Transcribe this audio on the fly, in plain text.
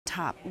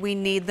top. We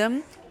need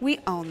them, we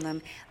own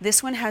them.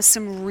 This one has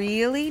some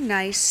really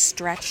nice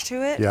stretch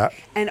to it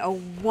and a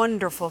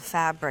wonderful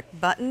fabric.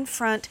 Button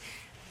front,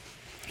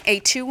 a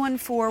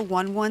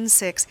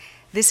 214116.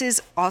 This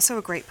is also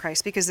a great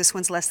price because this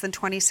one's less than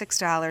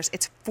 $26.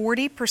 It's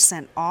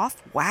 40%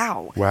 off.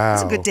 Wow. Wow.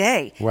 That's a good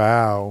day.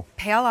 Wow.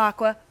 Pale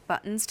aqua,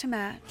 buttons to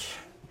match.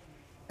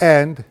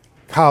 And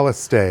collar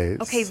stays.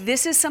 Okay,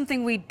 this is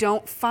something we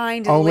don't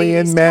find in only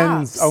ladies' in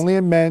men's, tops. only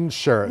in men's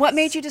shirts. What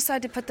made you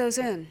decide to put those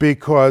in?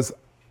 Because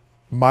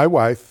my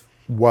wife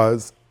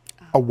was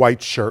a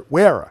white shirt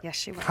wearer. Yes,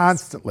 she was.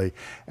 Constantly.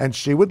 And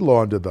she would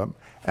launder them.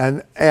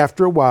 And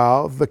after a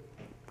while, the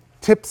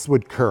tips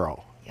would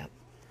curl. Yep.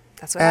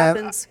 That's what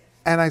happens.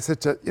 And I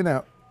said to,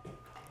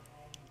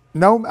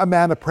 no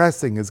amount of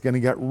pressing is going to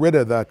get rid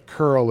of that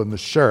curl in the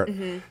shirt.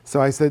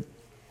 So I said,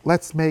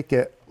 let's make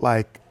it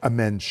like a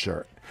men's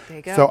shirt. There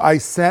you go. So I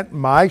sent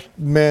my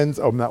men's,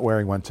 I'm not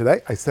wearing one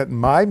today, I sent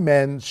my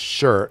men's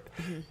shirt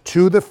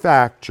to the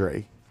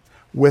factory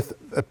with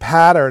a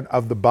pattern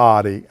of the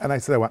body, and I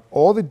said I want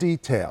all the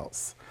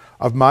details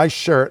of my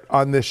shirt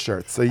on this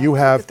shirt. So you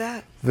have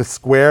the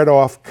squared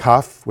off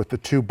cuff with the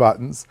 2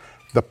 buttons,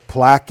 the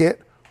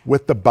placket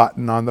with the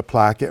button on the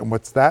placket, and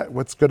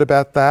what's good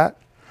about that?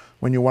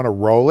 When you want to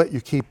roll it,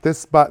 you keep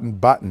this button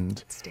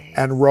buttoned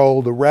and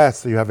roll the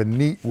rest so you have a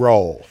neat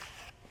roll.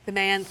 The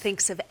man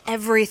thinks of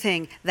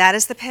everything. That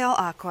is the pale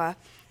aqua.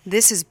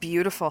 This is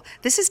beautiful.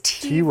 This is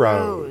tea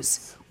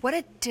rose. What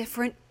a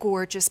different,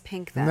 gorgeous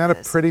pink that is. Isn't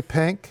that a pretty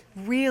pink?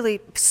 Really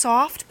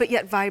soft, but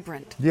yet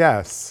vibrant.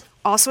 Yes.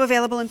 Also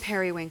available in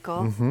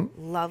periwinkle.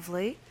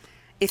 Lovely.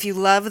 If you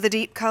love the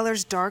deep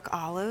colors, dark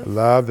olive. I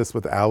love this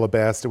with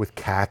alabaster, with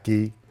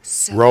khaki.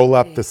 So roll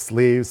up pretty. the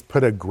sleeves,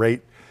 put a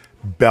great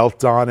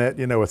belt on it,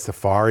 a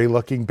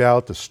safari-looking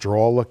belt, a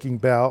straw-looking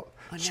belt,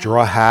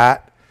 straw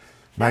hat.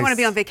 I want to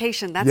be on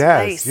vacation. That's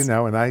nice. nice.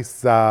 A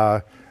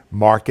nice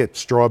market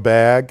straw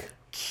bag.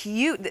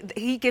 Cute.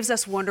 He gives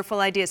us wonderful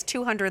ideas.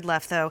 200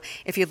 left, though,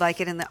 if you'd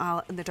like it in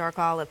the dark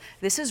olive.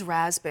 This is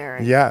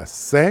raspberry. Yes,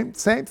 same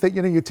thing.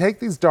 You take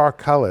these dark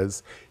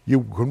colors,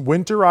 you can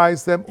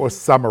winterize them or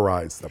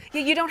summerize them.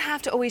 Yeah, you don't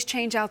have to always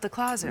change out the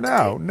closet.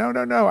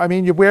 No. I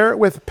mean, you wear it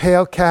with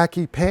pale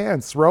khaki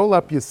pants, roll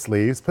up your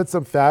sleeves, put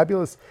some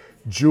fabulous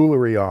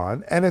jewelry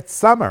on, and it's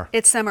summer.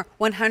 It's summer.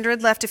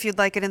 100 left if you'd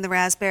like it in the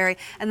raspberry.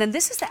 And then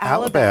this is the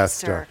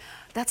alabaster.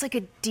 That's like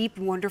a deep,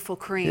 wonderful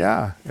cream.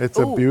 Yeah, it's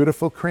a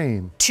beautiful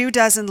cream. 2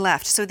 dozen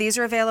left. So these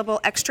are available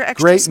extra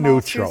Great small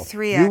neutral.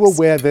 through 3X. You will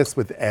wear this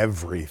with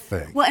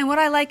everything. Well, and what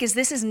I like is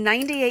this is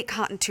 98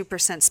 cotton, 2%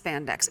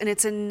 spandex. And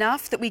it's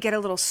enough that we get a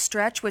little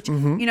stretch, which,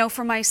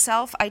 for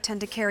myself, I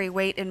tend to carry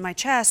weight in my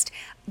chest.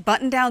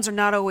 Button downs are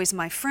not always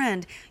my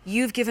friend.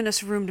 You've given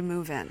us room to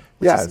move in,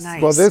 which is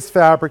nice. Well, this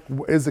fabric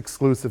is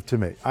exclusive to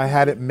me. I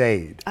had it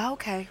made. Oh,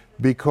 okay.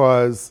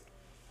 Because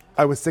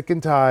I was sick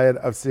and tired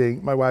of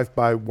seeing my wife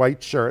buy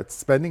white shirts,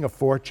 spending a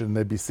fortune,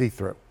 they'd be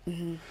see-through.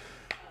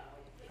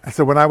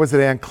 So when I was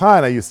at Anne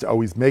Klein, I used to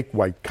always make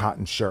white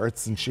cotton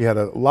shirts, and she had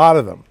a lot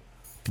of them.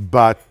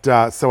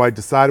 But so I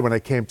decided when I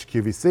came to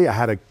QVC, I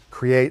had to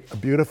create a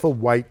beautiful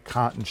white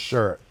cotton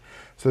shirt.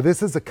 So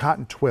this is a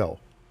cotton twill.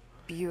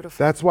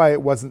 Beautiful. That's why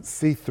it wasn't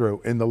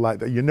see-through in the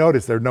light. You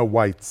notice there are no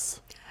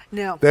whites.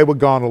 No. They were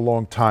gone a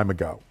long time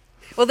ago.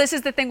 Well, this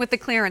is the thing with the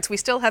clearance. We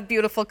still have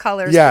beautiful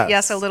colors, yes. But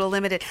yes, a little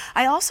limited.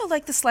 I also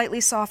like the slightly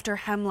softer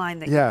hemline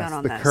that you've done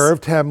on this. Yes, the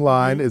curved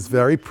hemline is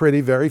very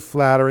pretty, very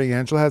flattering.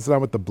 Angela has it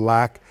on with the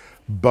black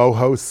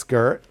boho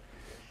skirt.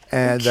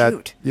 And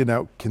that,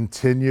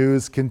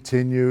 continues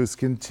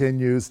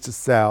to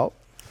sell.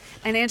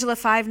 And Angela,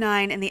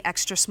 5'9" in the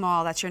extra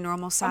small. That's your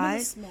normal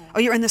size? I'm in the small. Oh,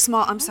 you're in the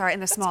small. I'm sorry, in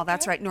the small.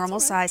 That's right,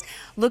 normal size.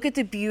 Look at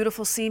the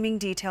beautiful seaming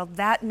detail.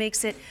 That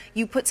makes it,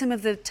 you put some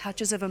of the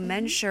touches of a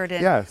men's shirt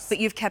in, but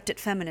you've kept it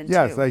feminine too.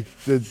 Yes,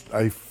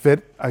 I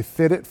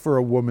fit it for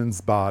a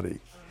woman's body.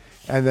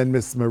 And then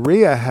Miss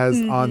Maria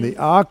has on the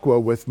aqua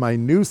with my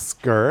new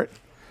skirt,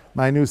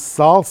 my new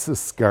salsa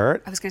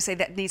skirt. I was going to say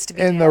that needs to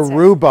be in the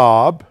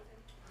rhubarb.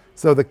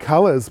 So the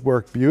colors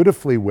work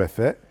beautifully with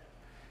it.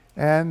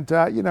 And,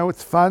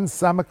 it's fun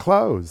summer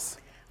clothes.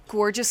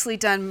 Gorgeously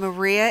done.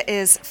 Maria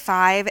is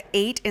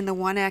 5'8" in the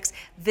 1X.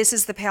 This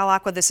is the pale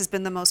aqua. This has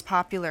been the most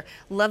popular.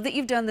 Love that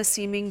you've done the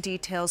seaming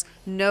details.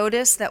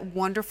 Notice that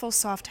wonderful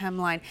soft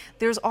hemline.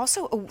 There's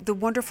also the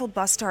wonderful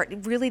bust art.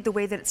 Really the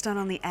way that it's done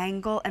on the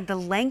angle and the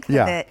length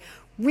of it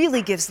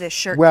really gives this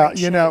shirt great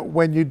shape.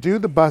 When you do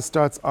the bust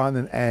darts on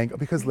an angle,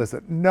 because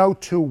listen, no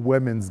 2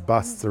 women's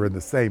busts are in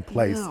the same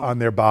place on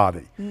their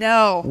body.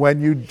 No.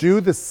 When you do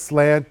the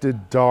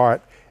slanted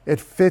dart, it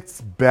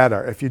fits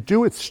better. If you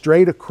do it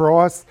straight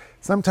across,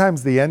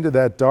 sometimes the end of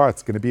that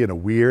dart's going to be in a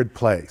weird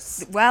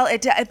place. Well,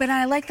 but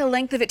I like the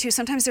length of it too.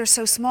 Sometimes they're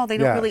so small they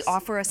don't really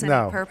offer us any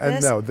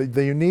purpose.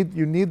 You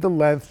need the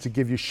length to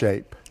give you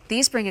shape.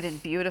 These bring it in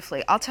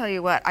beautifully. I'll tell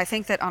you what, I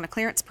think that on a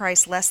clearance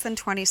price less than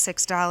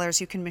 $26,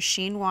 you can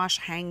machine wash,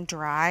 hang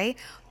dry.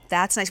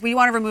 That's nice. Well, you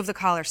want to remove the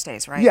collar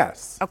stays, right?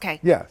 Yes. Okay.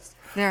 Yes.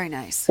 Very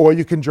nice. Or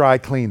you can dry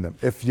clean them.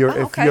 If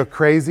you're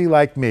crazy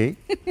like me,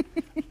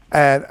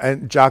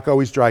 And Jock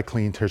always dry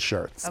cleaned her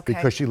shirts Okay.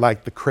 because she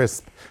liked the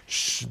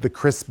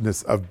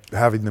crispness of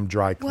having them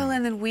dry cleaned. Well,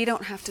 and then we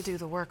don't have to do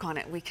the work on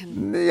it. We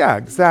can Yeah,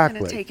 kind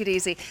exactly. of take it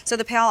easy. So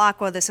the pale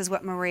aqua, this is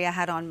what Maria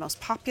had on most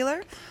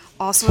popular.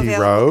 Also Tea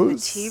available in the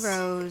rose, tea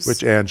rose.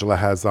 which Angela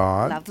has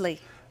on.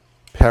 Lovely.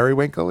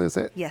 Periwinkle, is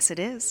it? Yes, it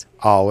is.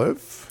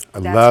 Olive. I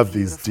That's love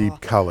these beautiful.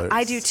 deep colors.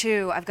 I do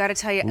too. I've got to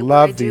tell you, when I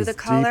Love do these the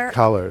color, deep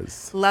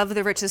colors. love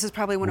the rich. This is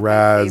probably one of my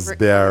favorite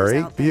colors Raspberry.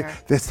 out there.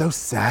 They're so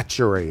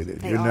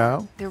saturated, They you are.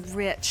 know? They're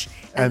rich.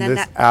 And then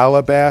this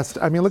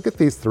alabaster. I mean, look at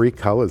these three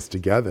colors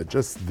together.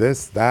 Just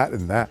this, that,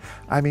 and that.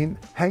 I mean,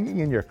 hanging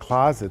in your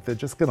closet, they're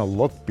just going to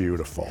look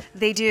beautiful.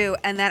 they do.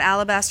 And that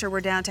alabaster,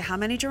 we're down to how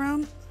many,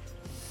 Jerome?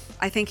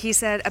 I think he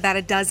said about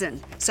a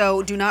dozen.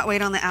 So do not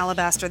wait on the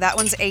alabaster. That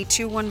one's a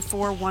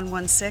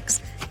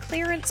 214116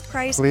 clearance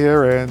price.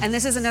 Clearance. And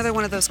this is another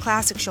one of those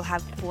classics you'll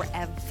have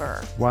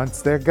forever.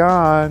 Once they're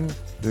gone,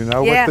 you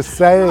know Yeah. what the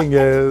saying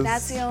is.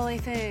 That's the only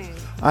thing.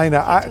 I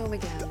know. Give it to 'em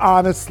again.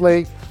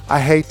 Honestly, I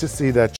hate to see that